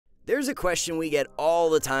There's a question we get all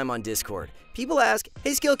the time on Discord. People ask,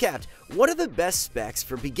 hey Skillcapped, what are the best specs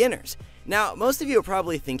for beginners? Now, most of you are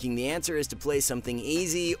probably thinking the answer is to play something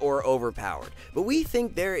easy or overpowered, but we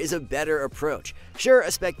think there is a better approach. Sure,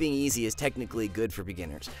 a spec being easy is technically good for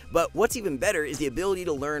beginners, but what's even better is the ability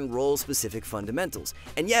to learn role-specific fundamentals.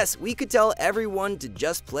 And yes, we could tell everyone to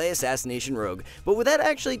just play Assassination Rogue, but would that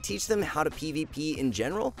actually teach them how to PvP in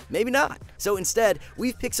general? Maybe not. So instead,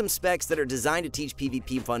 we've picked some specs that are designed to teach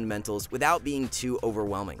PvP fundamentals without being too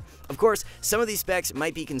overwhelming. Of course, some of these specs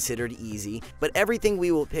might be considered easy, but everything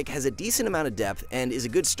we will pick has a decent amount of depth and is a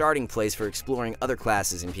good starting place for exploring other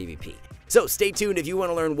classes in PvP. So stay tuned if you want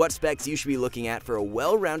to learn what specs you should be looking at for a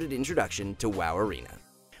well-rounded introduction to WoW Arena.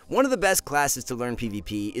 One of the best classes to learn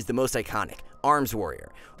PvP is the most iconic, Arms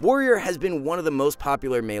Warrior. Warrior has been one of the most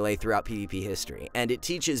popular melee throughout PvP history, and it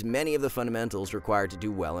teaches many of the fundamentals required to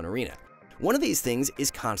do well in Arena. One of these things is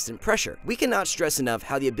constant pressure. We cannot stress enough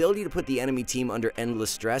how the ability to put the enemy team under endless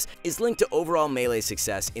stress is linked to overall melee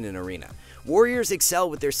success in an arena. Warriors excel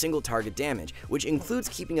with their single target damage, which includes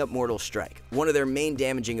keeping up Mortal Strike, one of their main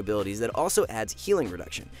damaging abilities that also adds healing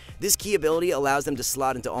reduction. This key ability allows them to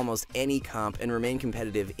slot into almost any comp and remain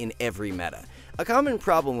competitive in every meta. A common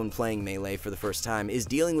problem when playing melee for the first time is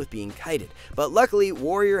dealing with being kited, but luckily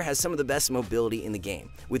Warrior has some of the best mobility in the game,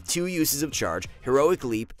 with 2 uses of charge, heroic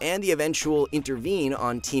leap, and the eventual intervene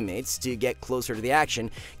on teammates to get closer to the action,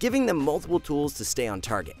 giving them multiple tools to stay on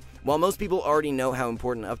target. While most people already know how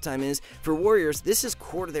important uptime is, for Warriors, this is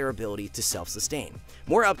core to their ability to self-sustain.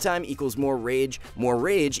 More uptime equals more rage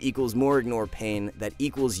equals more ignore pain that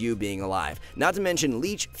equals you being alive, not to mention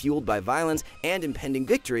leech fueled by violence and impending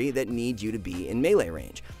victory that need you to be in melee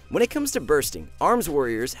range. When it comes to bursting, Arms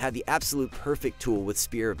Warriors have the absolute perfect tool with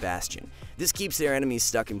Spear of Bastion. This keeps their enemies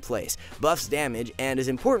stuck in place, buffs damage, and is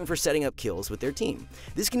important for setting up kills with their team.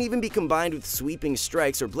 This can even be combined with Sweeping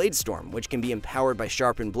Strikes or Blade Storm, which can be empowered by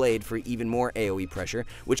Sharpened Blade for even more AoE pressure,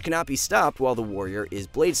 which cannot be stopped while the warrior is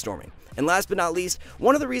Blade Storming. And last but not least,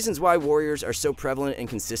 one of the reasons why warriors are so prevalent and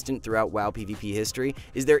consistent throughout WoW PvP history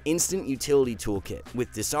is their instant utility toolkit,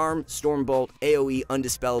 with Disarm, Stormbolt, AoE,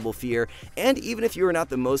 Undispellable Fear, and even if you are not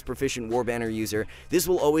the most proficient Warbanner user, this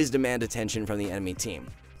will always demand attention from the enemy team.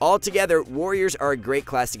 Altogether, Warriors are a great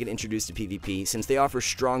class to get introduced to PvP since they offer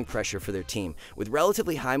strong pressure for their team, with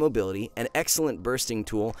relatively high mobility, an excellent bursting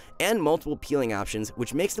tool, and multiple peeling options,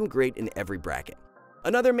 which makes them great in every bracket.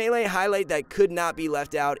 Another melee highlight that could not be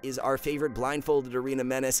left out is our favorite blindfolded arena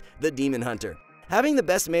menace, the Demon Hunter. Having the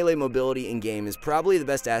best melee mobility in-game is probably the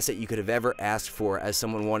best asset you could have ever asked for as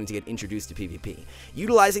someone wanting to get introduced to PvP.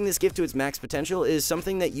 Utilizing this gift to its max potential is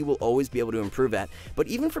something that you will always be able to improve at, but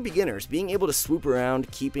even for beginners, being able to swoop around,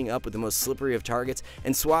 keeping up with the most slippery of targets,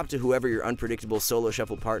 and swap to whoever your unpredictable solo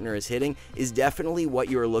shuffle partner is hitting is definitely what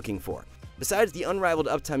you are looking for. Besides the unrivaled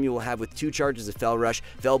uptime you will have with 2 charges of Fell Rush,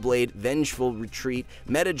 Fell Blade, Vengeful Retreat,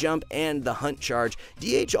 Meta Jump, and the Hunt Charge,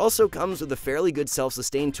 DH also comes with a fairly good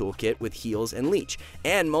self-sustain toolkit with Heals and Leech,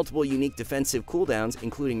 and multiple unique defensive cooldowns,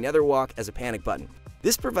 including Netherwalk as a panic button.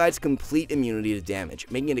 This provides complete immunity to damage,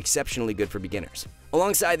 making it exceptionally good for beginners.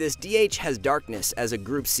 Alongside this, DH has Darkness as a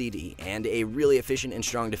group CD, and a really efficient and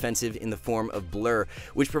strong defensive in the form of Blur,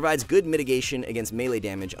 which provides good mitigation against melee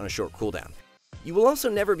damage on a short cooldown. You will also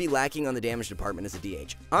never be lacking on the damage department as a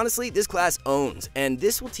DH. Honestly, this class owns, and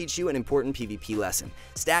this will teach you an important PvP lesson: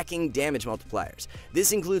 stacking damage multipliers.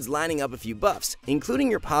 This includes lining up a few buffs, including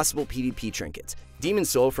your possible PvP trinkets: Demon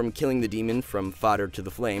Soul from killing the demon from fodder to the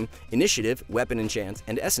flame, Initiative, Weapon Enchant,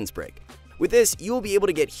 and Essence Break. With this, you will be able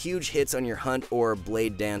to get huge hits on your Hunt or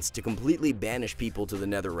Blade Dance to completely banish people to the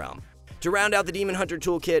Nether Realm. To round out the Demon Hunter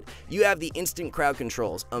toolkit, you have the instant crowd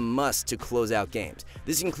controls, a must to close out games.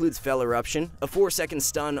 This includes Fell Eruption, a 4-second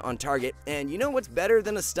stun on target, and you know what's better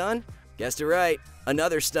than a stun? Guessed it right,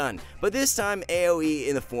 another stun, but this time AoE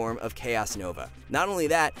in the form of Chaos Nova. Not only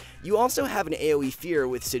that, you also have an AoE Fear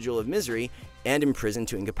with Sigil of Misery and Imprison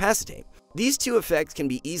to Incapacitate. These 2 effects can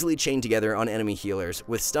be easily chained together on enemy healers,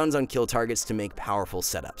 with stuns on kill targets to make powerful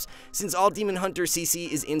setups. Since all Demon Hunter CC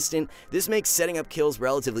is instant, this makes setting up kills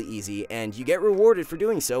relatively easy, and you get rewarded for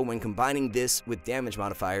doing so when combining this with damage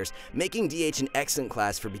modifiers, making DH an excellent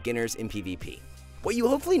class for beginners in PvP. What you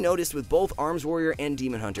hopefully noticed with both Arms Warrior and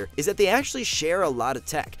Demon Hunter is that they actually share a lot of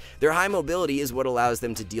tech. Their high mobility is what allows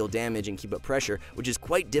them to deal damage and keep up pressure, which is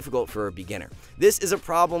quite difficult for a beginner. This is a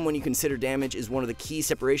problem when you consider damage is one of the key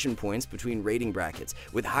separation points between rating brackets,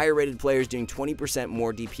 with higher rated players doing 20%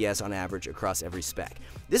 more DPS on average across every spec.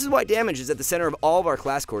 This is why damage is at the center of all of our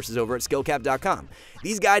class courses over at skillcap.com.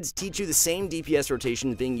 These guides teach you the same DPS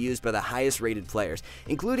rotations being used by the highest rated players,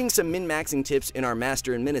 including some min-maxing tips in our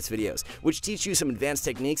Master in Minutes videos, which teach you some advanced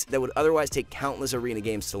techniques that would otherwise take countless arena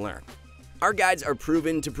games to learn. Our guides are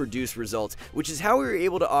proven to produce results, which is how we were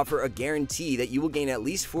able to offer a guarantee that you will gain at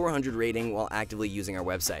least 400 rating while actively using our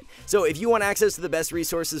website. So if you want access to the best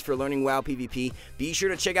resources for learning WoW PvP, be sure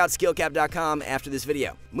to check out skillcap.com after this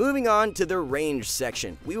video. Moving on to the range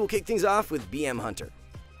section, we will kick things off with BM Hunter.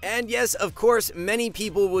 And yes, of course, many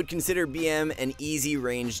people would consider BM an easy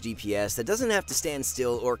range DPS that doesn't have to stand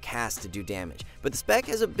still or cast to do damage, but the spec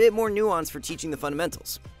has a bit more nuance for teaching the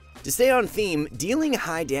fundamentals. To stay on theme, dealing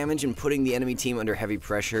high damage and putting the enemy team under heavy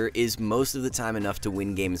pressure is most of the time enough to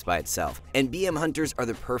win games by itself, and BM Hunters are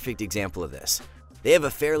the perfect example of this. They have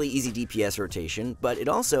a fairly easy DPS rotation, but it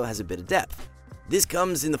also has a bit of depth. This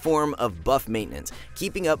comes in the form of buff maintenance,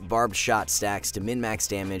 keeping up barbed shot stacks to min-max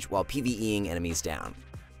damage while PvEing enemies down.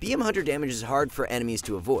 BM Hunter damage is hard for enemies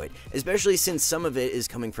to avoid, especially since some of it is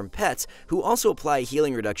coming from pets who also apply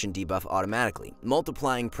healing reduction debuff automatically,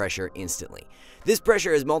 multiplying pressure instantly. This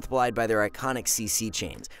pressure is multiplied by their iconic CC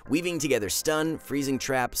chains, weaving together stun, freezing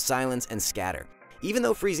trap, silence, and scatter. Even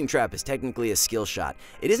though freezing trap is technically a skill shot,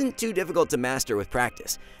 it isn't too difficult to master with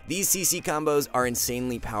practice. These CC combos are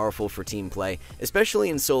insanely powerful for team play, especially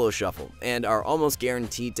in solo shuffle, and are almost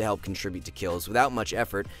guaranteed to help contribute to kills without much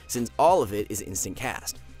effort since all of it is instant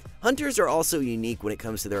cast. Hunters are also unique when it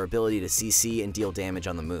comes to their ability to CC and deal damage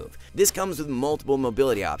on the move. This comes with multiple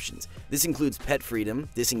mobility options. This includes Pet Freedom,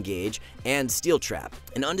 Disengage, and Steel Trap,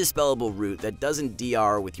 an undispellable route that doesn't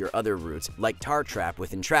DR with your other routes like Tar Trap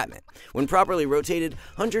with Entrapment. When properly rotated,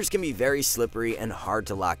 Hunters can be very slippery and hard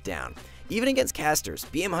to lock down. Even against casters,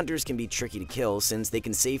 BM Hunters can be tricky to kill since they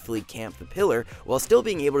can safely camp the pillar while still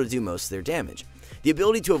being able to do most of their damage. The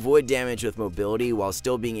ability to avoid damage with mobility while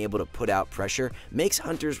still being able to put out pressure makes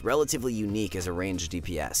Hunters relatively unique as a ranged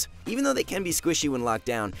DPS. Even though they can be squishy when locked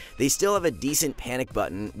down, they still have a decent panic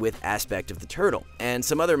button with Aspect of the Turtle, and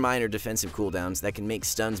some other minor defensive cooldowns that can make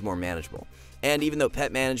stuns more manageable. And even though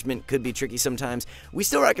pet management could be tricky sometimes, we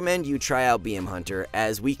still recommend you try out BM Hunter,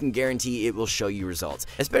 as we can guarantee it will show you results,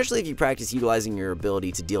 especially if you practice utilizing your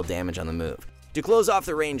ability to deal damage on the move. To close off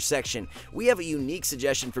the range section, we have a unique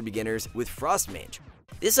suggestion for beginners with Frost Mage.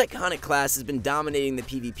 This iconic class has been dominating the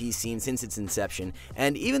PvP scene since its inception,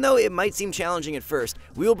 and even though it might seem challenging at first,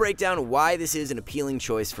 we will break down why this is an appealing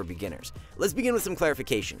choice for beginners. Let's begin with some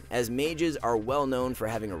clarification, as mages are well known for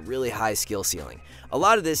having a really high skill ceiling. A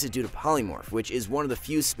lot of this is due to Polymorph, which is one of the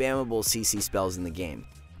few spammable CC spells in the game.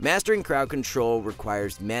 Mastering crowd control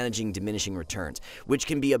requires managing diminishing returns, which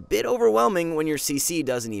can be a bit overwhelming when your CC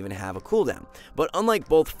doesn't even have a cooldown. But unlike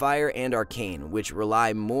both Fire and Arcane, which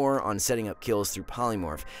rely more on setting up kills through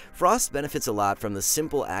Polymorph, Frost benefits a lot from the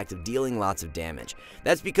simple act of dealing lots of damage.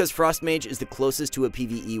 That's because Frost Mage is the closest to a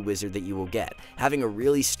PvE wizard that you will get, having a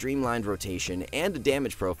really streamlined rotation and a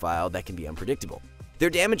damage profile that can be unpredictable. Their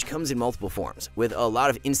damage comes in multiple forms, with a lot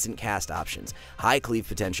of instant cast options, high cleave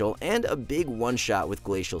potential, and a big one-shot with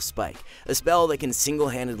Glacial Spike, a spell that can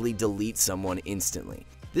single-handedly delete someone instantly.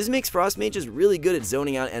 This makes Frost Mages really good at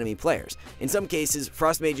zoning out enemy players. In some cases,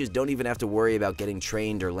 Frost Mages don't even have to worry about getting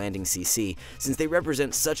trained or landing CC, since they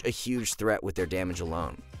represent such a huge threat with their damage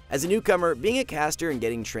alone. As a newcomer, being a caster and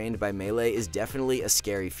getting trained by melee is definitely a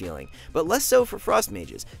scary feeling, but less so for Frost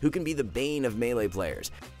Mages, who can be the bane of melee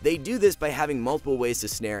players. They do this by having multiple ways to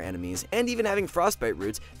snare enemies, and even having Frostbite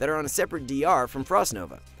roots that are on a separate DR from Frost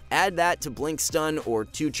Nova. Add that to Blink Stun or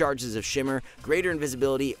 2 charges of Shimmer, greater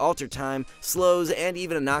invisibility, alter time, slows, and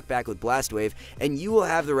even a knockback with Blast Wave, and you will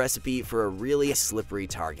have the recipe for a really slippery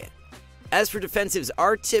target. As for defensives,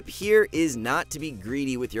 our tip here is not to be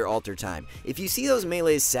greedy with your alter time. If you see those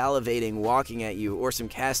melees salivating, walking at you, or some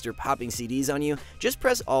caster popping CDs on you, just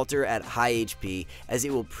press alter at high HP, as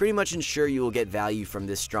it will pretty much ensure you will get value from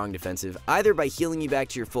this strong defensive, either by healing you back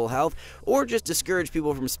to your full health, or just discourage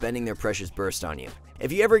people from spending their precious burst on you.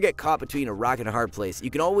 If you ever get caught between a rock and a hard place, you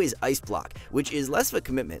can always Ice Block, which is less of a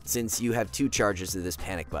commitment since you have 2 charges to this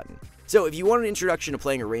panic button. So if you want an introduction to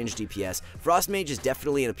playing a ranged DPS, Frost Mage is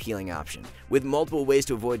definitely an appealing option. With multiple ways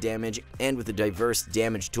to avoid damage, and with a diverse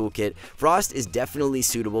damage toolkit, Frost is definitely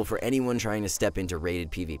suitable for anyone trying to step into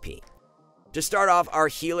rated PvP. To start off our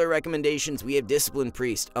healer recommendations, we have Discipline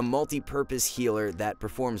Priest, a multi-purpose healer that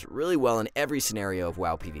performs really well in every scenario of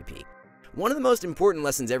WoW PvP. One of the most important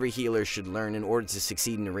lessons every healer should learn in order to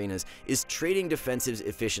succeed in arenas is trading defensives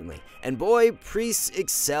efficiently, and boy, priests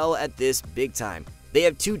excel at this big time. They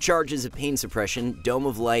have 2 charges of pain suppression, Dome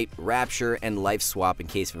of Light, Rapture, and Life Swap in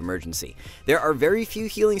case of emergency. There are very few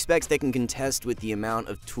healing specs that can contest with the amount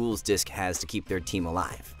of tools Disc has to keep their team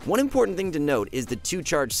alive. One important thing to note is the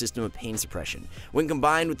 2-charge system of pain suppression. When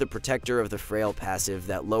combined with the Protector of the Frail passive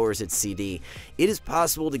that lowers its CD, it is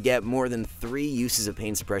possible to get more than 3 uses of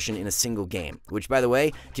pain suppression in a single game, which by the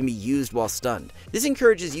way, can be used while stunned. This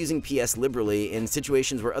encourages using PS liberally in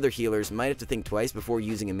situations where other healers might have to think twice before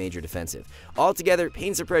using a major defensive. Altogether,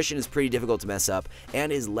 pain suppression is pretty difficult to mess up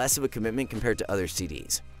and is less of a commitment compared to other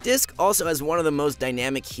CDs. Disc also has one of the most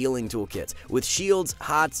dynamic healing toolkits, with shields,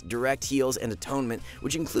 hots, direct heals, and atonement,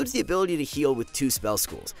 which includes the ability to heal with 2 spell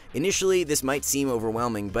schools. Initially, this might seem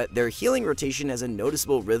overwhelming, but their healing rotation has a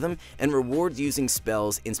noticeable rhythm and rewards using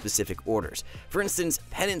spells in specific orders. For instance,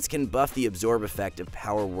 Penance can buff the absorb effect of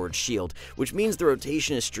Power Word Shield, which means the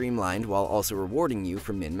rotation is streamlined while also rewarding you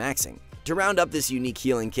for min-maxing. To round up this unique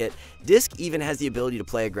healing kit, Disc even has the ability to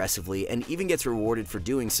play aggressively and even gets rewarded for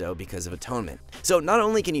doing so because of Atonement. So not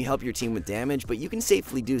only can you help your team with damage, but you can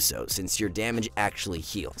safely do so since your damage actually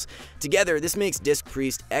heals. Together, this makes Disc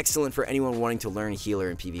Priest excellent for anyone wanting to learn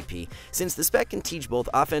healer in PvP, since the spec can teach both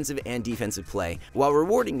offensive and defensive play while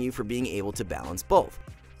rewarding you for being able to balance both.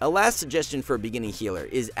 A last suggestion for a beginning healer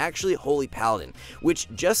is actually Holy Paladin, which,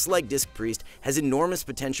 just like Disc Priest, has enormous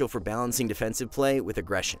potential for balancing defensive play with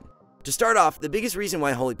aggression. To start off, the biggest reason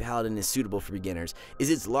why Holy Paladin is suitable for beginners is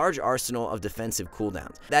its large arsenal of defensive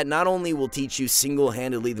cooldowns that not only will teach you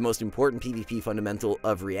single-handedly the most important PvP fundamental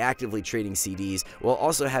of reactively trading CDs, while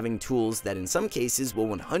also having tools that in some cases will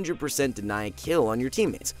 100% deny a kill on your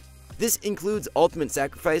teammates. This includes Ultimate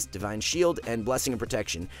Sacrifice, Divine Shield, and Blessing of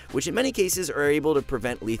Protection, which in many cases are able to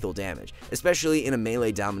prevent lethal damage, especially in a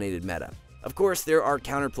melee-dominated meta. Of course, there are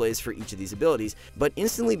counterplays for each of these abilities, but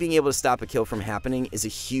instantly being able to stop a kill from happening is a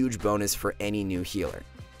huge bonus for any new healer.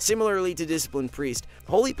 Similarly to Disciplined Priest,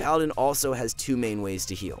 Holy Paladin also has 2 main ways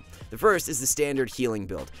to heal. The first is the standard healing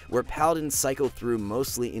build, where Paladins cycle through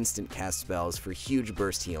mostly instant cast spells for huge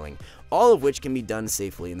burst healing, all of which can be done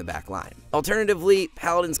safely in the back line. Alternatively,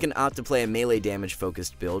 Paladins can opt to play a melee damage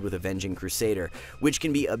focused build with Avenging Crusader, which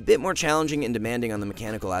can be a bit more challenging and demanding on the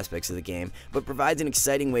mechanical aspects of the game, but provides an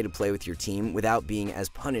exciting way to play with your team without being as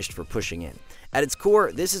punished for pushing in. At its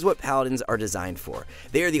core, this is what Paladins are designed for.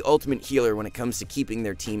 They are the ultimate healer when it comes to keeping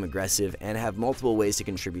their team aggressive and have multiple ways to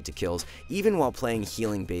contribute to kills, even while playing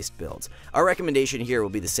healing-based builds. Our recommendation here will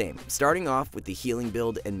be the same, starting off with the healing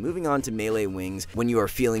build and moving on to melee wings when you are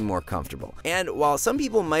feeling more comfortable. And while some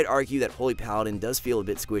people might argue that Holy Paladin does feel a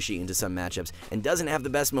bit squishy into some matchups and doesn't have the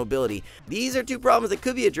best mobility, these are 2 problems that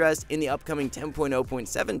could be addressed in the upcoming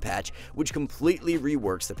 10.0.7 patch, which completely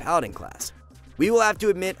reworks the Paladin class. We will have to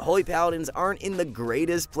admit, Holy Paladins aren't in the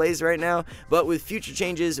greatest place right now, but with future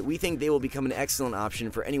changes, we think they will become an excellent option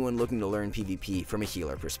for anyone looking to learn PvP from a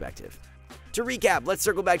healer perspective. To recap, let's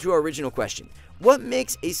circle back to our original question. What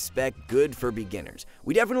makes a spec good for beginners?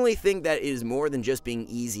 We definitely think that it is more than just being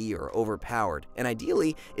easy or overpowered, and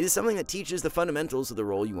ideally, it is something that teaches the fundamentals of the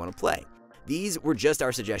role you want to play. These were just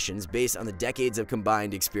our suggestions based on the decades of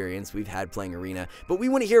combined experience we've had playing Arena, but we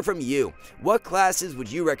want to hear from you. What classes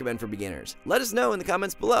would you recommend for beginners? Let us know in the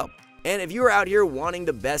comments below. And if you are out here wanting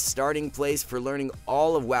the best starting place for learning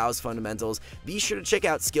all of WoW's fundamentals, be sure to check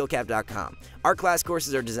out skillcap.com. Our class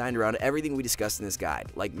courses are designed around everything we discussed in this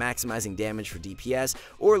guide, like maximizing damage for DPS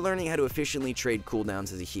or learning how to efficiently trade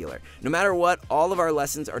cooldowns as a healer. No matter what, all of our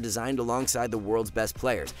lessons are designed alongside the world's best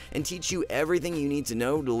players and teach you everything you need to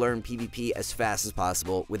know to learn PvP as fast as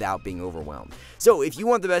possible without being overwhelmed. So if you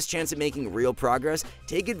want the best chance at making real progress,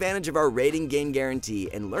 take advantage of our rating gain guarantee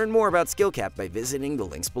and learn more about SkillCap by visiting the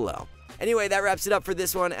links below. Anyway, that wraps it up for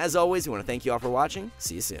this one. As always, we want to thank you all for watching.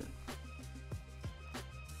 See you soon.